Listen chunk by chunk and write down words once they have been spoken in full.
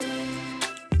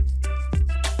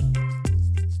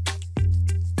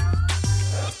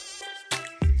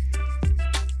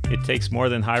It takes more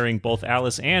than hiring both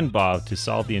Alice and Bob to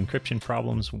solve the encryption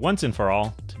problems once and for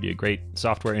all to be a great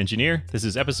software engineer. This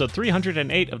is episode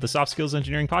 308 of the Soft Skills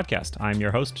Engineering Podcast. I'm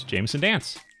your host, Jamison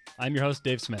Dance. I'm your host,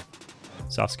 Dave Smith.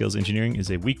 Soft Skills Engineering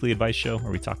is a weekly advice show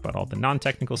where we talk about all the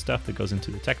non-technical stuff that goes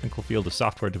into the technical field of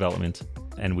software development.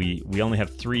 And we only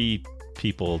have 3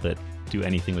 people that do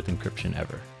anything with encryption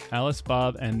ever. Alice,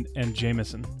 Bob, and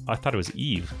Jamison. I thought it was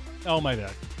Eve. Oh, my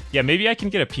bad. Yeah, maybe I can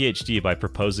get a PhD by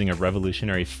proposing a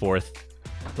revolutionary fourth,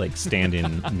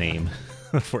 stand-in name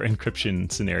for encryption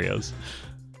scenarios.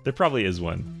 There probably is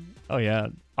one. Oh, yeah.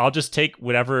 I'll just take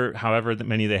however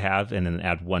many they have, and then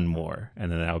add one more,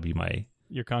 and then that'll be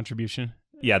your contribution.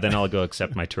 Yeah, then I'll go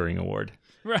accept my Turing Award.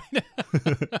 Right.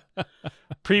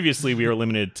 Previously, we were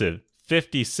limited to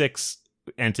 56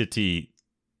 entity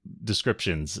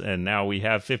descriptions, and now we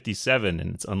have 57,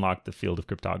 and it's unlocked the field of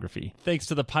cryptography. Thanks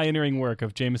to the pioneering work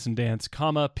of Jamison Dance,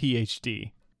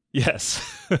 PhD.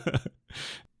 Yes.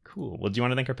 Cool. Well, do you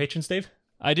want to thank our patrons, Dave?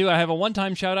 I do. I have a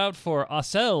one-time shout-out for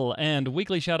Ocel and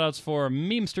weekly shout-outs for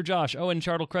Memester Josh, Owen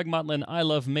Chartle, Craig Motlin, I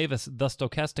Love Mavis, The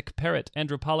Stochastic Parrot,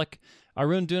 Andrew Pollock,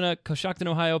 Arun Duna, Coshocton,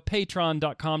 Ohio,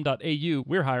 patron.com.au,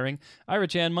 We're Hiring, Ira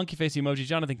Chan, Monkey Face Emoji,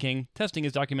 Jonathan King,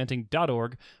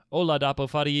 testingisdocumenting.org, Ola Dapo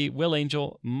Fadi, Will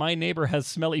Angel, My Neighbor Has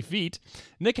Smelly Feet,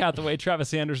 Nick Hathaway, Travis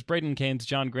Sanders, Braden Keynes,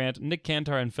 John Grant, Nick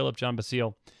Cantar, and Philip John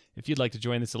Basile. If you'd like to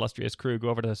join this illustrious crew, go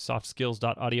over to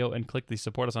softskills.audio and click the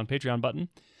Support Us on Patreon button.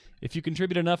 If you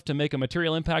contribute enough to make a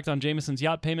material impact on Jamison's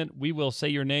yacht payment, we will say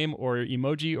your name or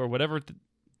emoji or whatever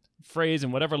phrase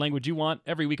in whatever language you want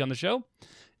every week on the show.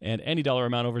 And any dollar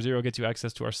amount over $0 gets you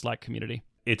access to our Slack community.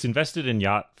 It's invested in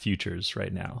yacht futures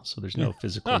right now, so there's no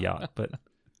physical yacht, but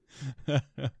I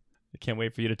can't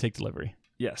wait for you to take delivery.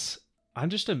 Yes.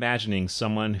 I'm just imagining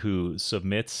someone who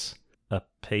submits a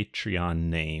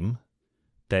Patreon name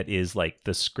that is like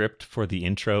the script for the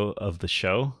intro of the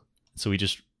show. So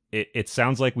it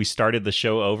sounds like we started the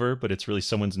show over, but it's really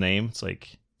someone's name. It's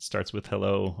like, it starts with,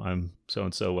 hello, I'm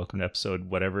so-and-so, welcome to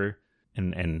episode whatever.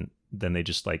 And then they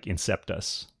just incept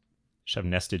us. Just have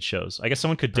nested shows. I guess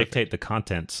someone could dictate the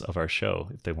contents of our show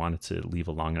if they wanted to leave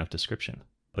a long enough description.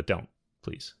 But don't,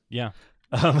 please. Yeah.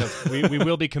 We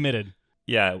will be committed.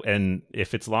 Yeah, and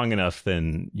if it's long enough,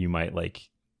 then you might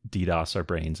DDoS our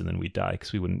brains and then we'd die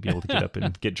because we wouldn't be able to get up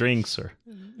and get drinks or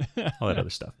all that other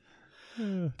stuff.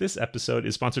 This episode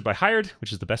is sponsored by Hired,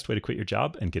 which is the best way to quit your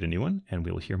job and get a new one, and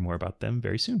we will hear more about them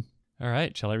very soon. All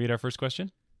right, shall I read our first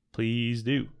question? Please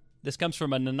do. This comes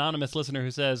from an anonymous listener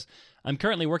who says, I'm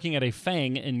currently working at a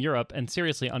FAANG in Europe and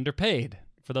seriously underpaid.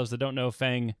 For those that don't know,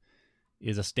 FAANG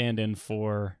is a stand-in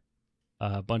for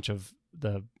a bunch of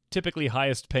the typically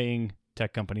highest paying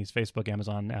tech companies, Facebook,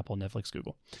 Amazon, Apple, Netflix,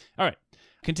 Google. All right.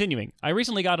 Continuing, I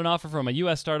recently got an offer from a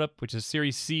U.S. startup, which is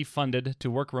Series C funded,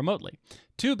 to work remotely.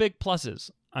 2 big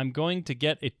pluses. I'm going to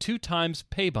get a 2 times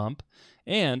pay bump,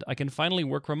 and I can finally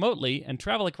work remotely and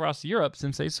travel across Europe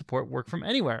since they support work from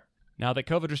anywhere. Now that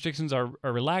COVID restrictions are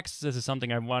relaxed, this is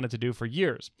something I've wanted to do for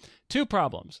years. 2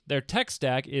 problems. Their tech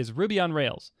stack is Ruby on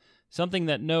Rails, something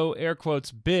that no air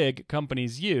quotes big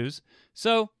companies use,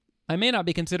 so I may not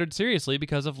be considered seriously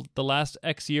because of the last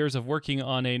X years of working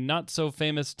on a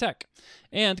not-so-famous tech.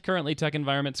 And currently tech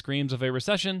environment screams of a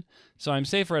recession, so I'm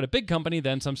safer at a big company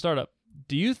than some startup.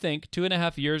 Do you think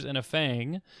 2.5 years in a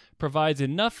FAANG provides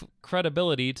enough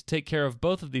credibility to take care of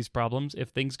both of these problems if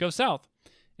things go south?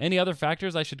 Any other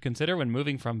factors I should consider when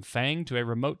moving from FAANG to a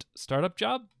remote startup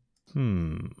job?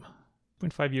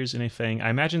 2.5 years in a FAANG. I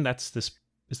imagine is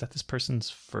that this person's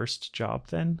first job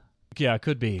then? Yeah, it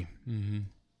could be. Mm-hmm.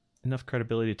 Enough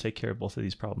credibility to take care of both of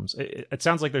these problems. It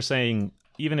sounds like they're saying,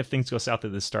 even if things go south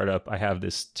at this startup, I have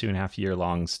this 2.5 year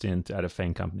long stint at a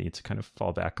FAANG company to kind of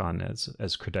fall back on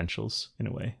as credentials in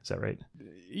a way. Is that right?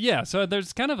 Yeah. So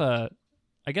there's kind of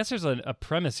there's a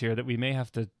premise here that we may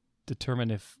have to determine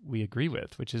if we agree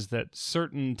with, which is that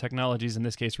certain technologies, in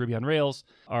this case Ruby on Rails,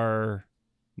 are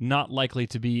not likely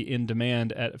to be in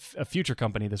demand at a future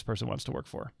company this person wants to work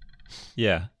for.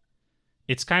 Yeah.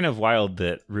 It's kind of wild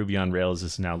that Ruby on Rails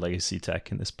is now legacy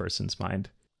tech in this person's mind.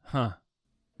 Huh.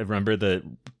 I remember the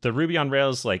Ruby on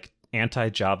Rails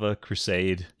anti-Java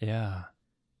crusade. Yeah.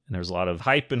 And there was a lot of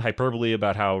hype and hyperbole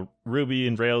about how Ruby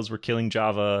and Rails were killing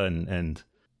Java, and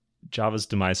Java's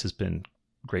demise has been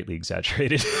greatly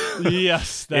exaggerated.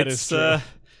 Yes, that is true.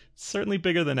 Certainly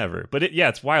bigger than ever. But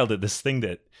it's wild that this thing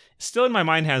that still in my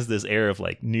mind has this air of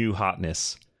new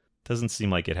hotness doesn't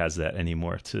seem like it has that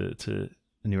anymore to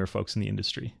the newer folks in the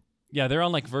industry. Yeah, they're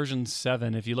on version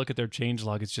 7. If you look at their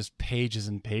changelog, it's just pages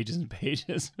and pages and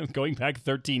pages going back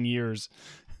 13 years.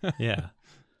 Yeah.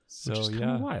 So which is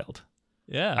kind of wild.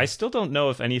 Yeah. I still don't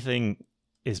know if anything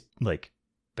is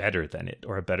better than it,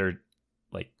 or a better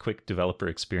like quick developer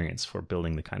experience for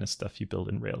building the kind of stuff you build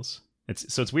in Rails.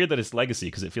 It's weird that it's legacy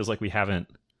because it feels like we haven't.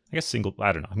 I guess I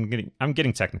don't know. I'm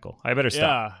getting technical. I better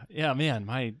stop. Yeah, man.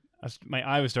 My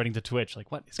eye was starting to twitch.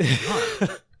 Like, what is going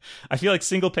on? I feel like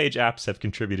single page apps have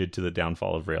contributed to the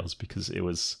downfall of Rails because it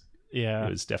was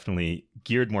definitely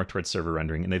geared more towards server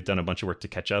rendering, and they've done a bunch of work to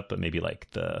catch up, but maybe like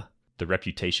the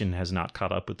reputation has not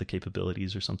caught up with the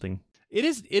capabilities or something. It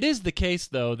is the case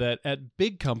though that at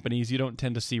big companies you don't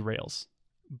tend to see Rails,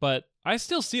 but I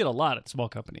still see it a lot at small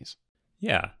companies.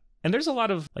 Yeah, and there's a lot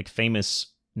of like famous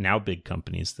now big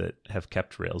companies that have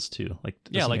kept Rails too. Like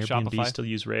like Airbnb Shopify still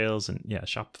use Rails, and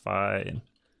Shopify. And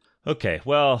okay,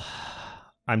 well,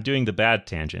 I'm doing the bad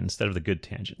tangent instead of the good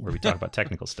tangent where we talk about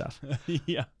technical stuff.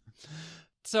 Yeah.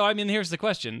 So, I mean, here's the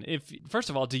question. First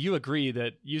of all, do you agree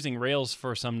that using Rails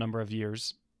for some number of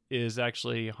years is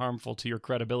actually harmful to your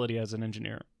credibility as an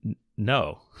engineer?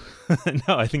 No.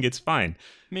 No, I think it's fine.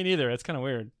 Me neither. It's kind of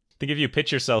weird. I think if you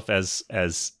pitch yourself as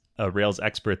a Rails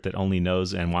expert that only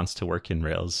knows and wants to work in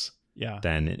Rails,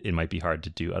 then it might be hard to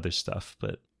do other stuff.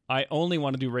 But I only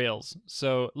want to do Rails.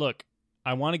 So, look,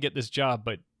 I want to get this job,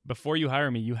 but before you hire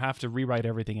me, you have to rewrite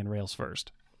everything in Rails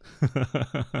first.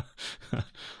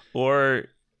 Or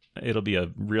it'll be a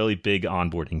really big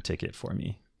onboarding ticket for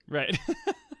me. Right.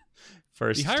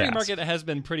 First the hiring task. market has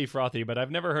been pretty frothy, but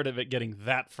I've never heard of it getting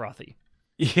that frothy.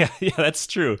 Yeah, that's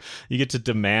true. You get to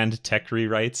demand tech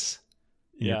rewrites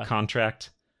in your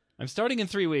contract. I'm starting in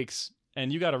 3 weeks,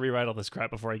 and you got to rewrite all this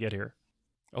crap before I get here.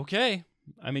 Okay.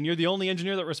 I mean, you're the only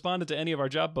engineer that responded to any of our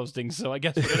job postings, so I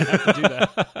guess we're going to have to do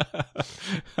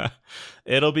that.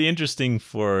 It'll be interesting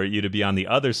for you to be on the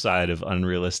other side of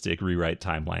unrealistic rewrite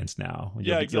timelines now.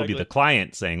 You'll be the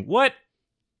client saying, what?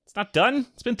 It's not done?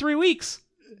 It's been 3 weeks.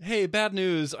 Hey, bad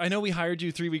news. I know we hired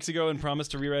you 3 weeks ago and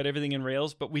promised to rewrite everything in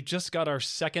Rails, but we just got our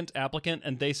second applicant,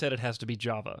 and they said it has to be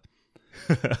Java.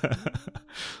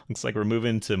 Looks like we're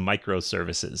moving to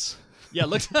microservices. Yeah,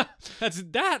 look,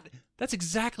 that's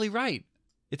exactly right.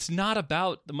 It's not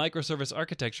about the microservice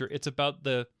architecture. It's about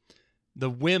the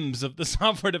whims of the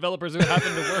software developers who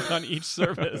happen to work on each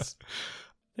service.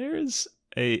 There's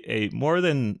a more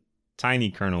than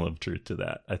tiny kernel of truth to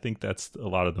that. I think that's a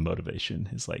lot of the motivation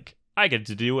is like, I get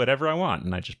to do whatever I want,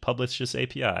 and I just publish this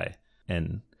API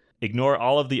and ignore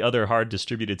all of the other hard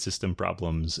distributed system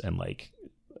problems and like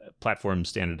platform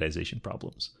standardization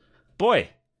problems. Boy,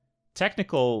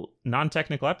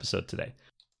 non-technical episode today.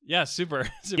 Yeah, super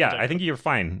yeah, technical. I think you're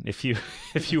fine if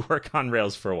you work on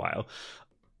Rails for a while.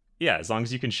 Yeah, as long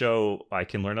as you can show I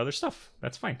can learn other stuff,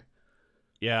 that's fine.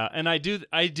 Yeah, and I do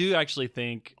actually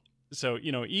think so.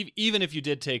 You know, even if you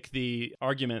did take the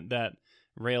argument that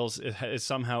Rails is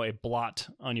somehow a blot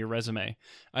on your resume,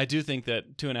 I do think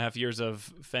that 2.5 years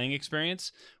of FAANG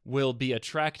experience will be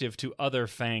attractive to other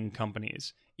FAANG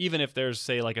companies, even if there's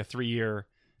say like a 3-year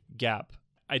gap.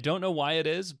 I don't know why it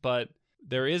is, but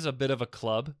there is a bit of a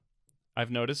club,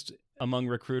 I've noticed, among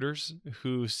recruiters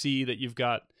who see that you've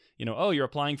got, you're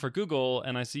applying for Google,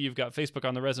 and I see you've got Facebook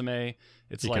on the resume.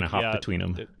 It's you like, kind of hop between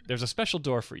them. There's a special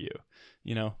door for you.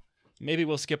 Maybe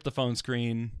we'll skip the phone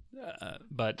screen.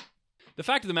 But the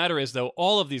fact of the matter is, though,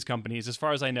 all of these companies, as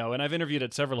far as I know, and I've interviewed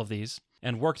at several of these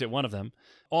and worked at one of them,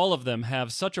 all of them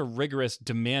have such a rigorous,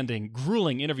 demanding,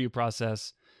 grueling interview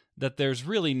process that there's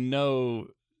really no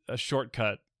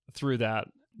shortcut through that.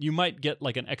 You might get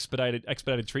like an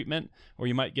expedited treatment, or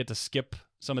you might get to skip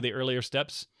some of the earlier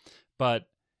steps, but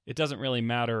it doesn't really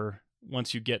matter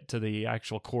once you get to the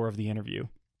actual core of the interview,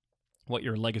 what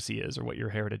your legacy is or what your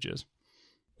heritage is.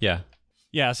 Yeah.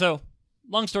 So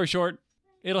long story short,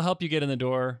 it'll help you get in the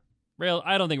door.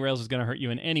 I don't think Rails is going to hurt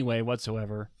you in any way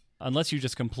whatsoever, unless you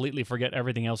just completely forget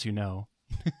everything else you know.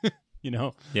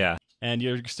 Yeah. And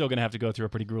you're still going to have to go through a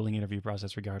pretty grueling interview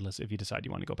process regardless if you decide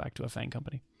you want to go back to a FAANG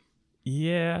company.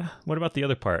 Yeah. What about the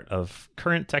other part of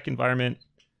current tech environment?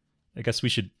 I guess we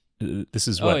should, this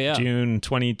is what, June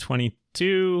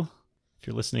 2022, if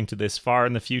you're listening to this far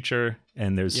in the future,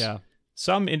 and there's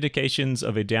some indications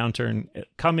of a downturn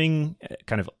coming,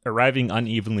 kind of arriving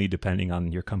unevenly depending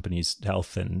on your company's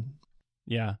health. And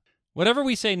yeah. Whatever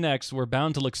we say next, we're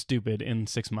bound to look stupid in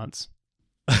 6 months.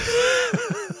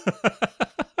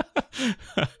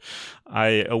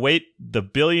 I await the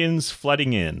billions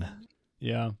flooding in.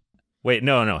 Yeah. Wait,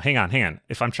 no, hang on.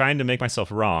 If I'm trying to make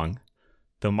myself wrong,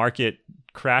 the market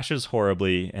crashes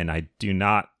horribly, and I do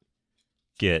not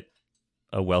get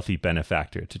a wealthy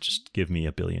benefactor to just give me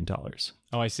 $1 billion.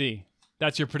 Oh, I see.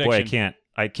 That's your prediction. Boy,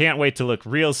 I can't wait to look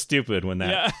real stupid when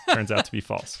that turns out to be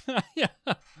false. Yeah.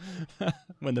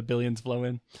 When the billions flow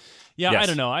in. Yeah, yes. I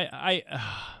don't know.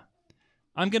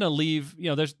 I'm going to leave,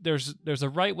 there's a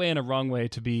right way and a wrong way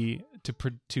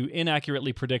to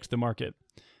inaccurately predict the market.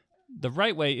 The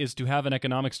right way is to have an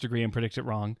economics degree and predict it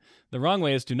wrong. The wrong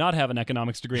way is to not have an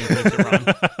economics degree and predict it wrong.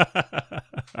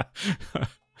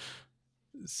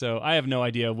 So I have no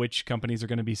idea which companies are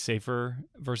going to be safer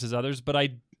versus others, but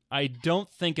I don't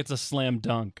think it's a slam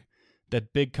dunk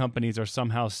that big companies are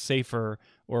somehow safer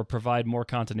or provide more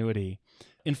continuity.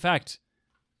 In fact,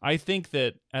 I think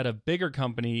that at a bigger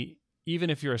company,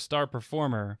 even if you're a star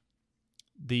performer,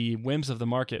 the whims of the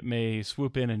market may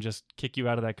swoop in and just kick you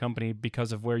out of that company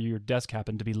because of where your desk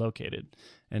happened to be located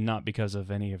and not because of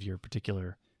any of your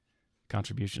particular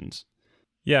contributions.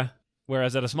 Yeah.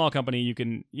 Whereas at a small company, you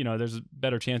can, there's a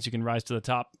better chance you can rise to the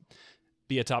top,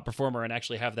 be a top performer, and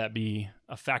actually have that be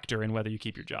a factor in whether you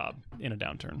keep your job in a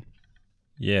downturn.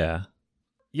 Yeah.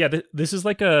 Yeah, this is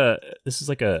like a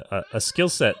skill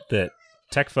set that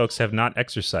tech folks have not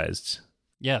exercised.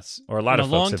 Yes. Or a lot of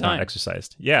folks have not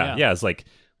exercised. Yeah. It's like,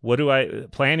 what do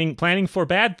planning for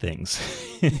bad things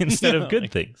instead of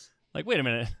good things. Like, wait a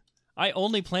minute. I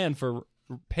only plan for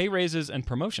pay raises and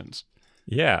promotions.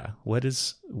 Yeah. What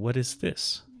is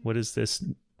this? What is this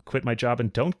quit my job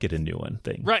and don't get a new one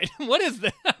thing? Right. What is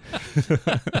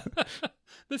that?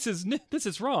 This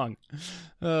is wrong.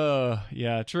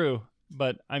 Yeah, true.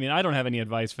 But I mean, I don't have any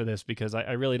advice for this because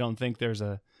I really don't think there's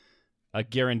a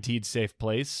guaranteed safe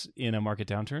place in a market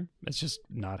downturn. That's just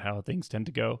not how things tend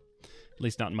to go, at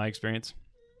least not in my experience.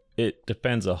 It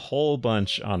depends a whole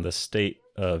bunch on the state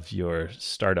of your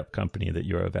startup company that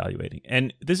you're evaluating.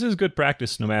 And this is good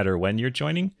practice no matter when you're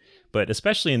joining, but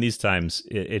especially in these times,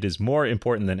 it is more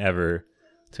important than ever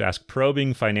to ask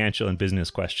probing financial and business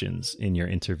questions in your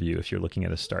interview if you're looking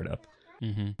at a startup.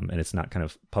 Mm-hmm. And it's not kind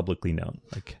of publicly known.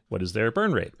 Like, what is their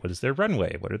burn rate? What is their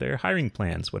runway? What are their hiring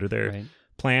plans? What are their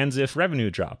plans if revenue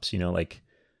drops? Like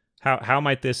how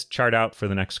might this chart out for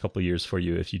the next couple of years for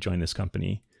you if you join this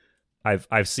company?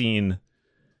 I've seen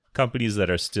companies that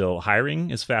are still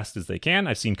hiring as fast as they can.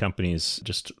 I've seen companies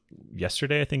just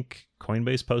yesterday, I think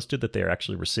Coinbase posted that they're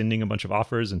actually rescinding a bunch of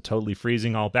offers and totally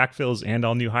freezing all backfills and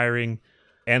all new hiring.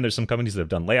 And there's some companies that have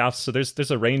done layoffs. So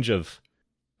there's a range of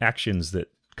actions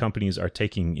that companies are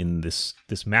taking in this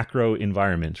macro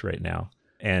environment right now.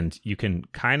 And you can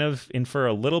kind of infer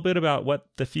a little bit about what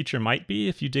the future might be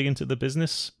if you dig into the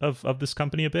business of this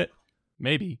company a bit.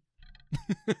 Maybe.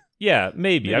 Yeah,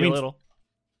 maybe. I mean, a little.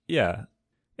 Yeah.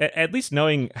 At least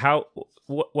knowing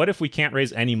what if we can't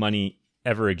raise any money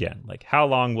ever again? Like, how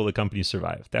long will the company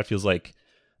survive? That feels like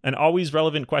an always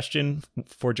relevant question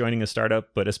for joining a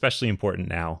startup, but especially important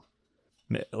now.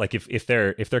 Like if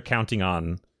they're counting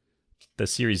on the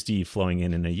Series D flowing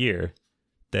in a year,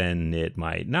 then it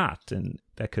might not, and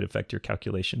that could affect your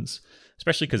calculations.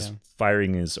 Especially because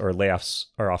firing or layoffs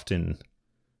are often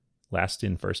last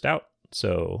in, first out.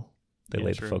 So they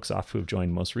lay the folks off who have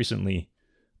joined most recently.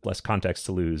 Less context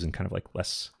to lose and kind of like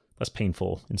less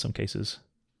painful in some cases.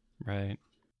 Right.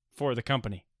 For the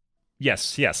company.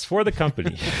 Yes, for the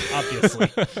company.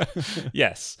 Obviously.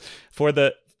 Yes.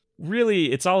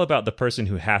 Really, it's all about the person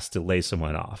who has to lay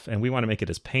someone off, and we want to make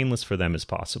it as painless for them as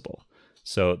possible.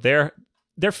 So their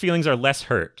feelings are less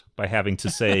hurt by having to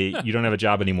say you don't have a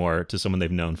job anymore to someone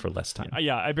they've known for less time.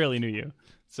 Yeah, I barely knew you.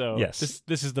 So yes.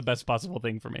 This is the best possible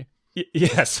thing for me.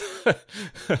 Yes.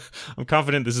 I'm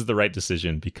confident this is the right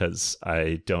decision because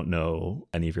I don't know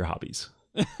any of your hobbies.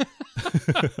 It's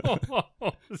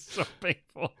so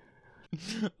painful.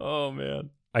 Oh,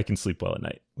 man. I can sleep well at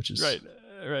night, which is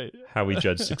right. How we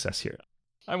judge success here.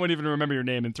 I won't even remember your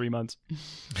name in 3 months.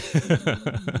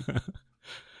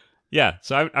 Yeah,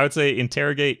 so I would say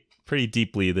interrogate pretty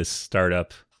deeply this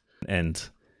startup. And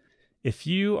if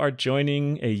you are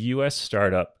joining a US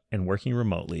startup and working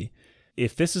remotely,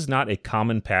 if this is not a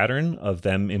common pattern of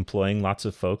them employing lots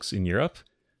of folks in Europe,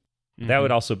 that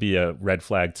would also be a red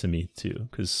flag to me too,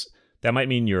 because that might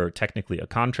mean you're technically a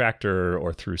contractor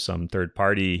or through some third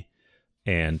party,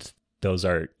 and those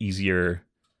are easier,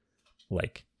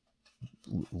 like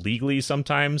legally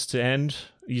sometimes to end,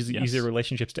 easier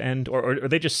relationships to end, or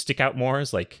they just stick out more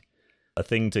as like a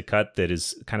thing to cut that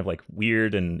is kind of like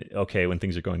weird and okay when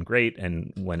things are going great,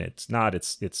 and when it's not,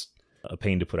 it's a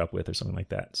pain to put up with or something like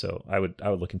that. So I would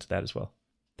look into that as well.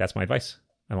 That's my advice.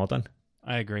 I'm all done.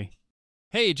 I agree.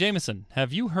 Hey, Jamison,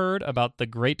 have you heard about The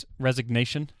Great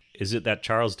Resignation? Is it that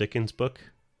Charles Dickens book?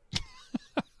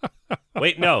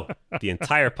 Wait, no. The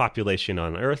entire population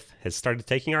on Earth has started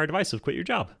taking our advice of quit your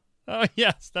job. Oh,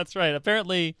 yes, that's right.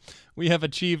 Apparently, we have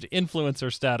achieved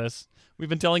influencer status. We've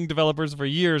been telling developers for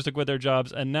years to quit their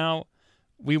jobs, and now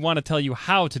we want to tell you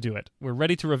how to do it. We're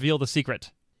ready to reveal the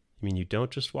secret. You mean you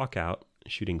don't just walk out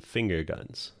shooting finger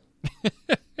guns?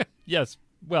 Yes,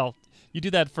 well, you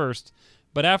do that first,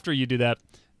 but after you do that,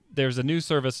 there's a new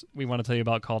service we want to tell you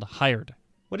about called Hired.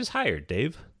 What is Hired,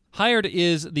 Dave? Hired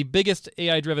is the biggest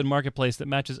AI-driven marketplace that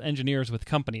matches engineers with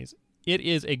companies. It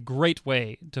is a great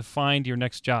way to find your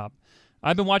next job.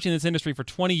 I've been watching this industry for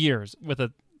 20 years with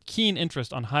a keen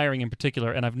interest on hiring in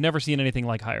particular, and I've never seen anything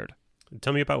like Hired.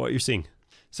 Tell me about what you're seeing.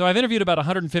 So I've interviewed about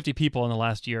 150 people in the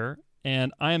last year,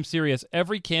 and I am serious.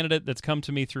 Every candidate that's come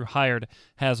to me through Hired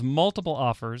has multiple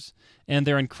offers, and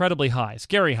they're incredibly high,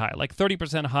 scary high, like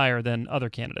 30% higher than other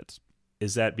candidates.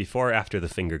 Is that before or after the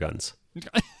finger guns?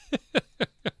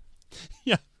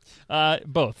 Yeah,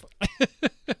 both.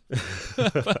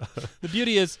 The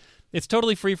beauty is it's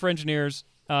totally free for engineers,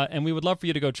 and we would love for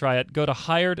you to go try it. Go to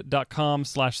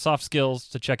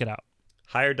hired.com/softskills to check it out.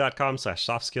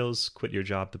 Hired.com/softskills. Quit your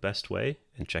job the best way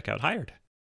and check out Hired.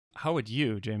 How would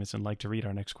you, Jamison, like to read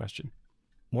our next question?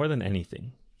 More than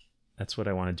anything, that's what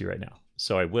I want to do right now.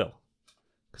 So I will,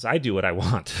 because I do what I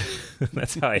want.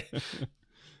 That's how I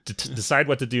decide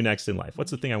what to do next in life.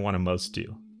 What's the thing I want to most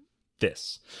do?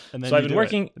 This. And then so I've been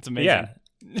working. It's amazing. Yeah.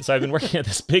 So I've been working at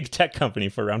this big tech company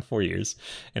for around 4 years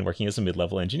and working as a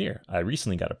mid-level engineer. I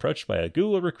recently got approached by a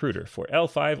Google recruiter for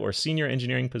L5 or senior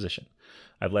engineering position.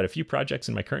 I've led a few projects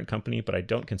in my current company, but I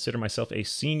don't consider myself a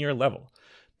senior level.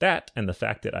 That and the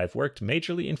fact that I've worked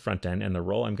majorly in Frontend and the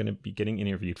role I'm going to be getting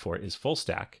interviewed for is full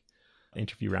stack.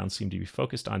 Interview rounds seem to be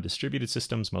focused on distributed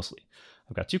systems mostly.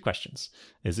 I've got 2 questions.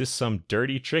 Is this some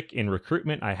dirty trick in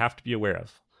recruitment I have to be aware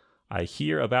of? I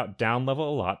hear about downlevel a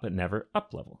lot, but never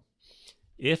uplevel.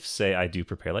 If, say, I do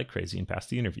prepare like crazy and pass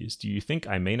the interviews, do you think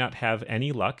I may not have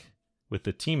any luck with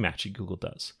the team matching Google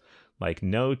does? Like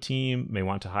no team may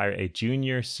want to hire a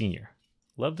junior senior.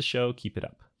 Love the show. Keep it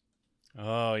up.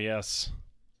 Oh, yes.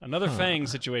 Another FAANG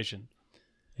situation.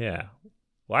 Yeah.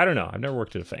 Well, I don't know. I've never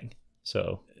worked at a FAANG,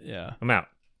 so yeah, I'm out.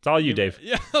 It's all you, Dave.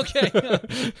 Yeah, okay.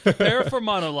 Prepare for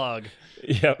monologue.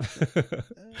 Yep.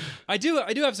 I do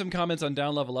have some comments on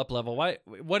downlevel, uplevel.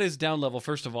 What is downlevel,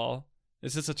 first of all?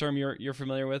 Is this a term you're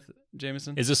familiar with,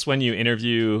 Jamison? Is this when you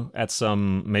interview at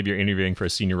maybe you're interviewing for a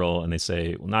senior role and they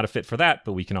say, well, not a fit for that,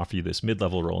 but we can offer you this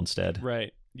mid-level role instead?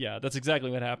 Right. Yeah, that's exactly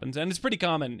what happens. And it's pretty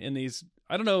common in these,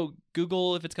 I don't know,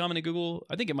 Google, if it's common in Google.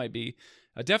 I think it might be.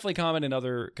 Definitely common in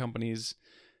other companies.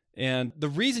 And the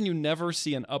reason you never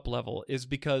see an uplevel is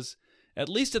because, at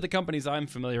least at the companies I'm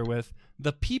familiar with,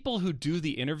 the people who do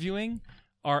the interviewing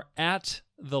are at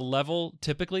the level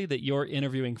typically that you're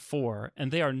interviewing for,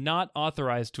 and they are not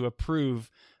authorized to approve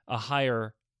a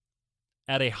hire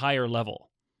at a higher level.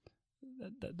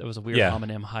 That was a weird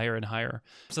homonym, higher and higher.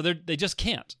 So they just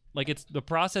can't. Like the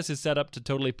process is set up to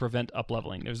totally prevent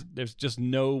upleveling. There's just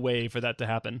no way for that to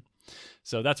happen.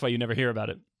 So that's why you never hear about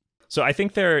it. So I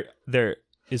think there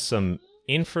is some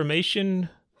information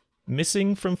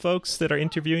missing from folks that are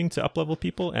interviewing to uplevel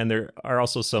people, and there are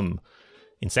also some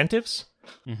incentives.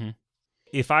 Mm-hmm.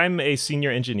 If I'm a senior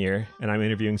engineer and I'm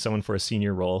interviewing someone for a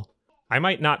senior role, I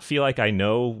might not feel like I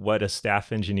know what a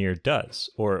staff engineer does,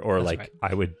 or like right.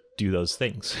 I would do those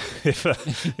things. if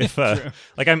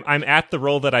like I'm at the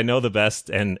role that I know the best,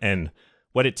 and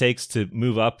what it takes to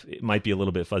move up, it might be a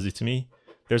little bit fuzzy to me.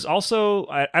 There's also,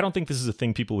 I don't think this is a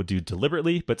thing people would do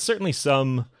deliberately, but certainly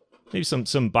maybe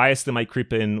some bias that might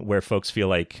creep in where folks feel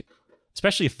like,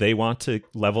 especially if they want to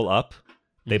level up,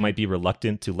 they might be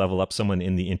reluctant to level up someone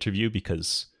in the interview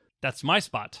because that's my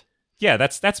spot. Yeah,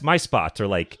 that's my spot. Or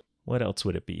like, what else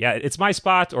would it be? Yeah, it's my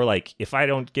spot. Or like, if I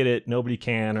don't get it, nobody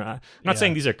can. Or, I'm not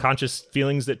saying these are conscious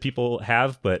feelings that people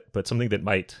have, but something that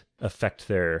might affect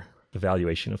their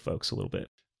evaluation of folks a little bit.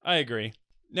 I agree.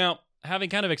 Now, having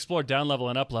kind of explored downlevel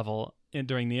and uplevel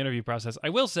during the interview process, I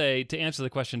will say, to answer the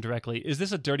question directly, is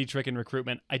this a dirty trick in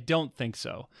recruitment? I don't think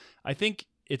so. I think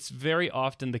it's very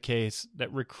often the case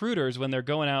that recruiters, when they're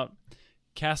going out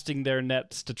casting their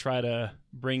nets to try to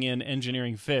bring in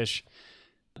engineering fish,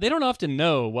 they don't often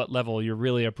know what level you're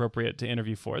really appropriate to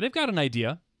interview for. They've got an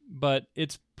idea, but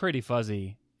it's pretty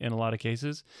fuzzy in a lot of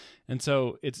cases. And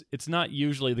so it's not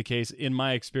usually the case, in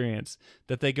my experience,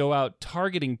 that they go out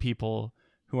targeting people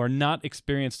who are not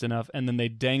experienced enough, and then they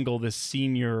dangle this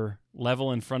senior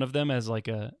level in front of them as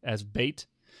bait.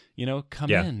 You know, come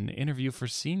in, interview for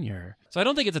senior. So I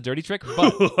don't think it's a dirty trick,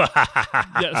 but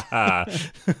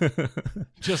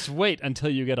just wait until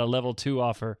you get a level 2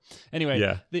 offer.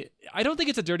 Anyway, I don't think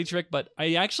it's a dirty trick, but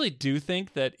I actually do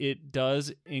think that it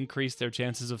does increase their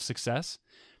chances of success,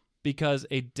 because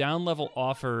a down-level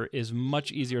offer is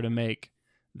much easier to make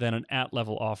than an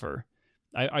at-level offer.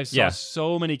 I saw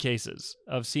so many cases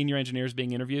of senior engineers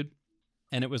being interviewed,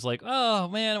 and it was like, oh,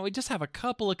 man, we just have a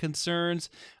couple of concerns.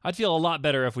 I'd feel a lot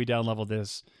better if we down-leveled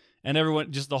this. And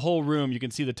everyone, just the whole room, you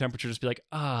can see the temperature just be like,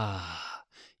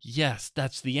 yes,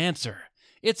 that's the answer.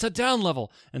 It's a down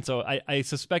level. And so I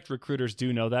suspect recruiters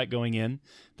do know that going in,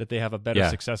 that they have a better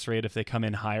success rate if they come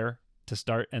in higher to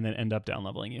start and then end up down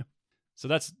leveling you. So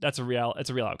it's a real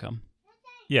outcome.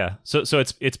 Yeah. So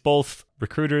it's both.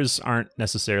 Recruiters aren't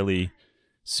necessarily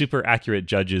super accurate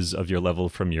judges of your level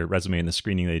from your resume and the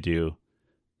screening they do,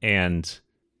 and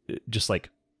just like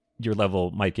your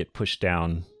level might get pushed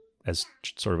down as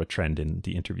sort of a trend in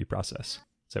the interview process.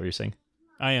 Is that what you're saying?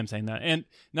 I am saying that. And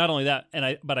not only that,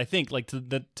 but I think like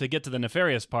to get to the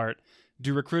nefarious part,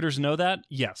 do recruiters know that?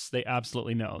 Yes, they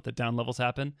absolutely know that down levels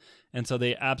happen. And so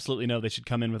they absolutely know they should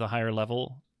come in with a higher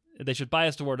level. They should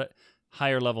bias toward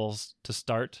higher levels to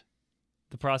start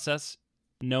the process,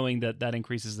 knowing that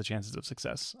increases the chances of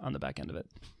success on the back end of it.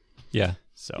 Yeah.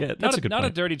 So yeah, that's a good point. Not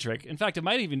a dirty trick. In fact, it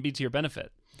might even be to your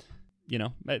benefit. You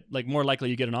know, like more likely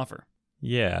you get an offer.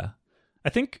 Yeah. I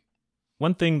think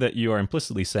one thing that you are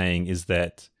implicitly saying is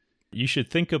that you should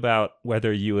think about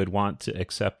whether you would want to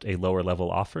accept a lower level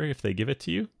offer if they give it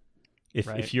to you.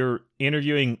 If you're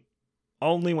interviewing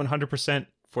only 100%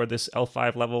 for this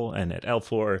L5 level, and at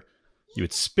L4 you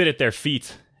would spit at their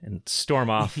feet and storm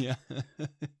off. Yeah.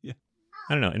 Yeah.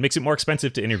 I don't know. It makes it more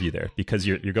expensive to interview there because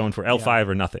you're going for L5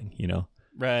 or nothing, you know?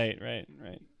 Right.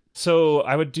 So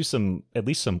I would do at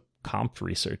least some comp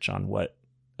research on what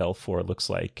L4 looks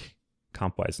like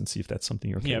comp-wise and see if that's something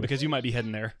you're okay with. Because you might be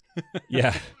heading there.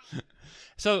 Yeah.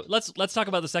 So let's talk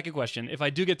about the second question. If I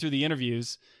do get through the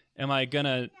interviews, am I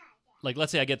gonna, like,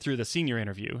 let's say I get through the senior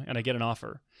interview and I get an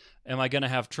offer, am I gonna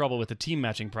have trouble with the team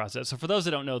matching process? So for those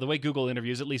that don't know, the way Google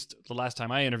interviews, at least the last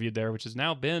time I interviewed there, which has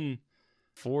now been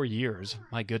 4 years,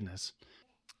 my goodness.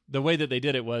 The way that they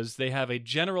did it was they have a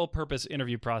general purpose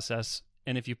interview process,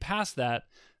 and if you pass that,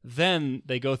 then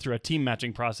they go through a team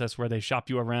matching process where they shop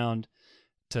you around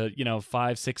to,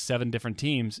 5, 6, 7 different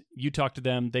teams. You talk to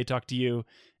them, they talk to you,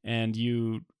 and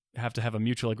you have to have a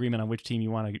mutual agreement on which team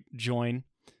you want to join,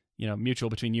 mutual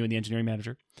between you and the engineering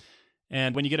manager.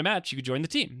 And when you get a match, you can join the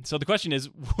team. So the question is,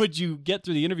 would you get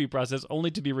through the interview process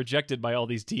only to be rejected by all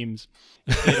these teams?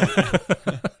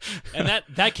 And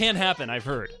that can happen, I've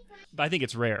heard. But I think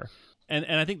it's rare. And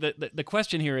I think that the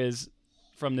question here is,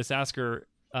 from this asker,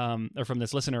 or from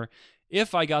this listener,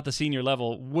 if I got the senior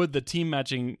level, would the team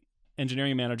matching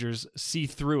engineering managers see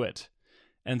through it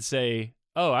and say,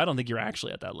 oh, I don't think you're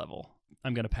actually at that level.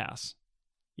 I'm going to pass,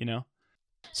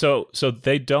 So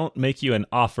they don't make you an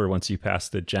offer once you pass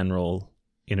the general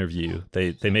interview.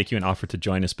 They make you an offer to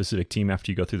join a specific team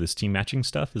after you go through this team matching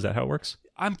stuff. Is that how it works?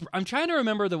 I'm trying to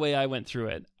remember the way I went through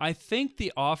it. I think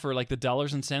the offer, like the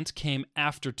dollars and cents, came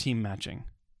after team matching.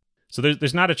 So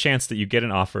there's not a chance that you get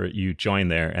an offer, you join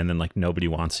there, and then like nobody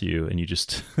wants you, and you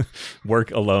just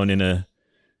work alone in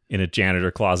a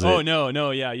janitor closet. Oh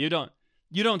no, yeah, you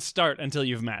don't start until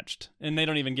you've matched, and they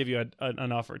don't even give you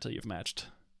an offer until you've matched.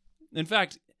 In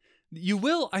fact, you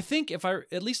will, I think,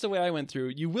 at least the way I went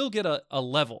through, you will get a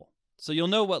level. So you'll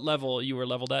know what level you were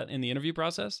leveled at in the interview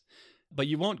process, but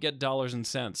you won't get dollars and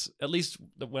cents, at least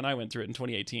when I went through it in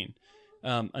 2018,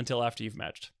 until after you've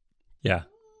matched. Yeah.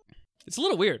 It's a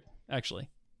little weird, actually.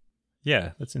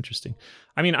 Yeah, that's interesting.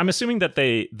 I mean, I'm assuming that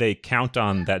they count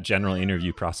on that general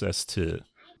interview process to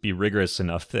be rigorous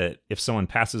enough that if someone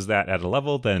passes that at a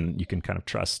level, then you can kind of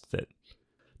trust that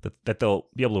they'll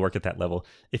be able to work at that level.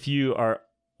 If you are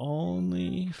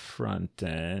only front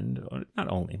end,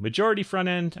 not only, majority front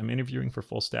end, I'm interviewing for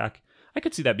full stack, I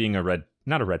could see that being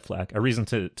not a red flag, a reason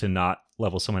to not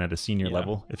level someone at a senior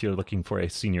level. If you're looking for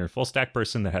a senior full stack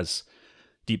person that has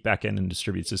deep backend and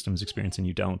distributed systems experience and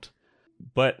you don't.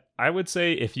 But I would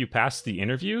say if you pass the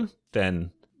interview,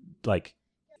 then like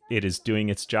it is doing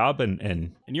its job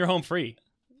and you're home free.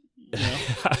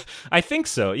 I think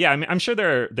so. Yeah, I mean, I'm sure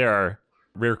there are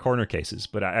rare corner cases,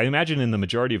 but I imagine in the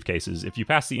majority of cases, if you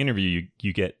pass the interview,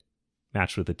 you get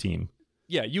matched with a team.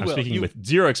 Yeah, you I'm will. Speaking with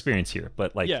zero experience here,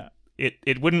 but like,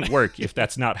 it wouldn't work if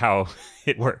that's not how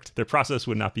it worked. Their process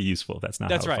would not be useful. That's right.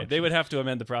 Functioned. They would have to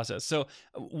amend the process. So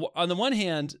on the one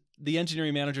hand, the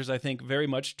engineering managers, I think, very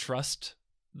much trust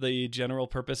the general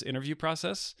purpose interview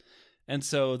process. And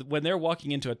so when they're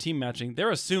walking into a team matching,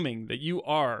 they're assuming that you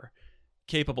are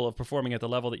capable of performing at the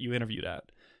level that you interviewed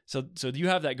at. So you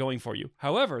have that going for you.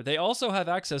 However, they also have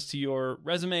access to your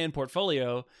resume and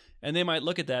portfolio, and they might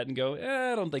look at that and go,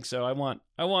 I don't think so. I want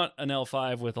an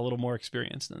L5 with a little more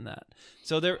experience than that.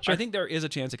 So sure. I think there is a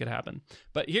chance it could happen.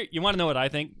 But here, you want to know what I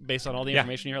think based on all the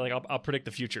information here? Like I'll predict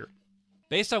the future.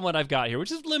 Based on what I've got here,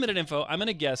 which is limited info, I'm going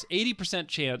to guess 80%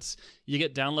 chance you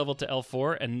get down level to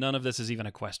L4, and none of this is even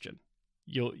a question.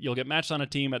 You'll get matched on a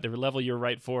team at the level you're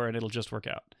right for, and it'll just work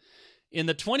out. In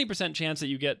the 20% chance that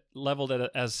you get leveled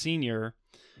as senior,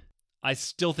 I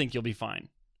still think you'll be fine.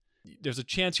 There's a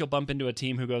chance you'll bump into a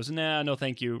team who goes, nah, no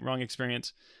thank you, wrong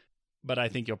experience. But I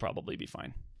think you'll probably be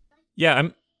fine. Yeah,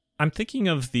 I'm thinking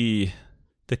of the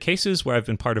cases where I've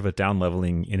been part of a down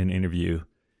leveling in an interview.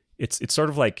 It's sort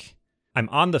of like I'm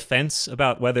on the fence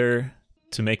about whether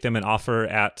to make them an offer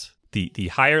at the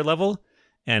higher level,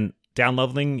 and down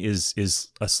leveling is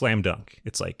a slam dunk.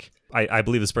 It's like I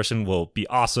believe this person will be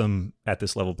awesome at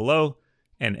this level below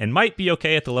and might be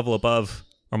okay at the level above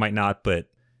or might not, but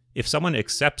if someone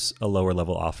accepts a lower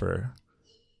level offer,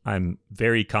 I'm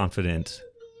very confident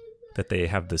that they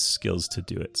have the skills to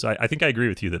do it. So I think I agree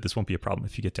with you that this won't be a problem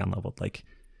if you get down leveled. Like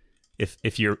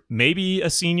if you're maybe a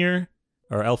senior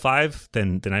or L5,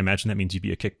 then I imagine that means you'd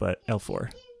be a kick butt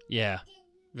L4. Yeah,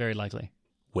 very likely.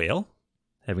 Whale,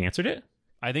 have we answered it?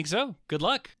 I think so. Good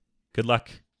luck. Good luck.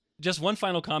 Just one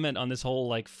final comment on this whole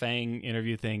like FAANG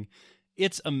interview thing.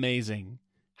 It's amazing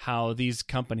how these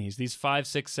companies, these 5,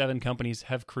 6, 7 companies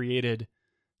have created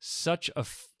such a,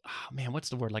 what's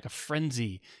the word? Like a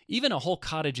frenzy, even a whole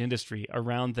cottage industry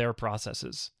around their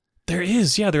processes. There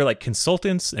is, yeah. They're like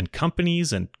consultants and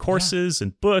companies and courses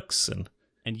and books and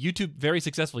YouTube, very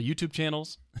successful YouTube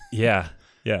channels. Yeah.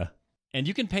 And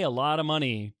you can pay a lot of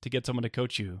money to get someone to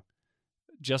coach you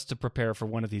just to prepare for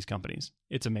one of these companies.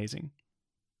 It's amazing.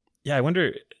 Yeah, I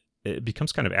wonder, it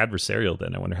becomes kind of adversarial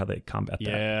then. I wonder how they combat that.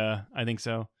 Yeah, I think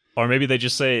so. Or maybe they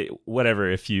just say,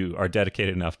 whatever, if you are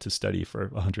dedicated enough to study for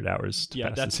 100 hours to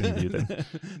pass this interview, then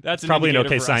that's probably an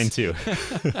okay for sign us. too.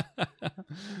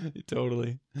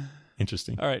 Totally.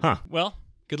 Interesting. All right. Huh. Well,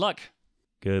 good luck.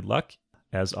 Good luck.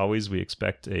 As always, we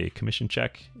expect a commission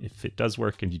check if it does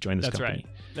work and you join this company.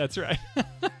 That's right.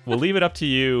 We'll leave it up to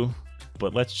you,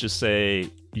 but let's just say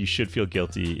you should feel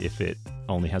guilty if it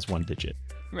only has one digit.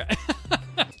 Right.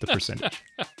 The percentage.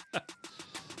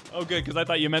 Oh, good, because I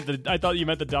thought you meant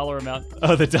the dollar amount.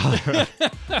 Oh, the dollar.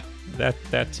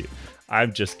 that too.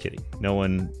 I'm just kidding. No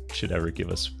one should ever give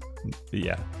us.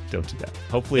 Yeah, don't do that.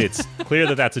 Hopefully, it's clear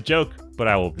that that's a joke, but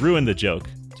I will ruin the joke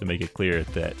to make it clear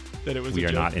that it was we a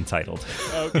are joke. not entitled.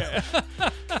 Okay.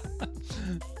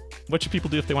 What should people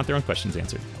do if they want their own questions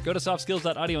answered? Go to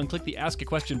softskills.audio and click the Ask a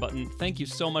Question button. Thank you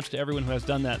so much to everyone who has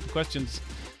done that. The questions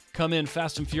come in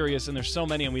fast and furious, and there's so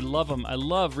many, and we love them. I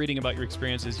love reading about your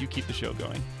experiences. You keep the show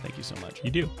going. Thank you so much.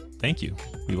 You do. Thank you.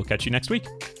 We will catch you next week.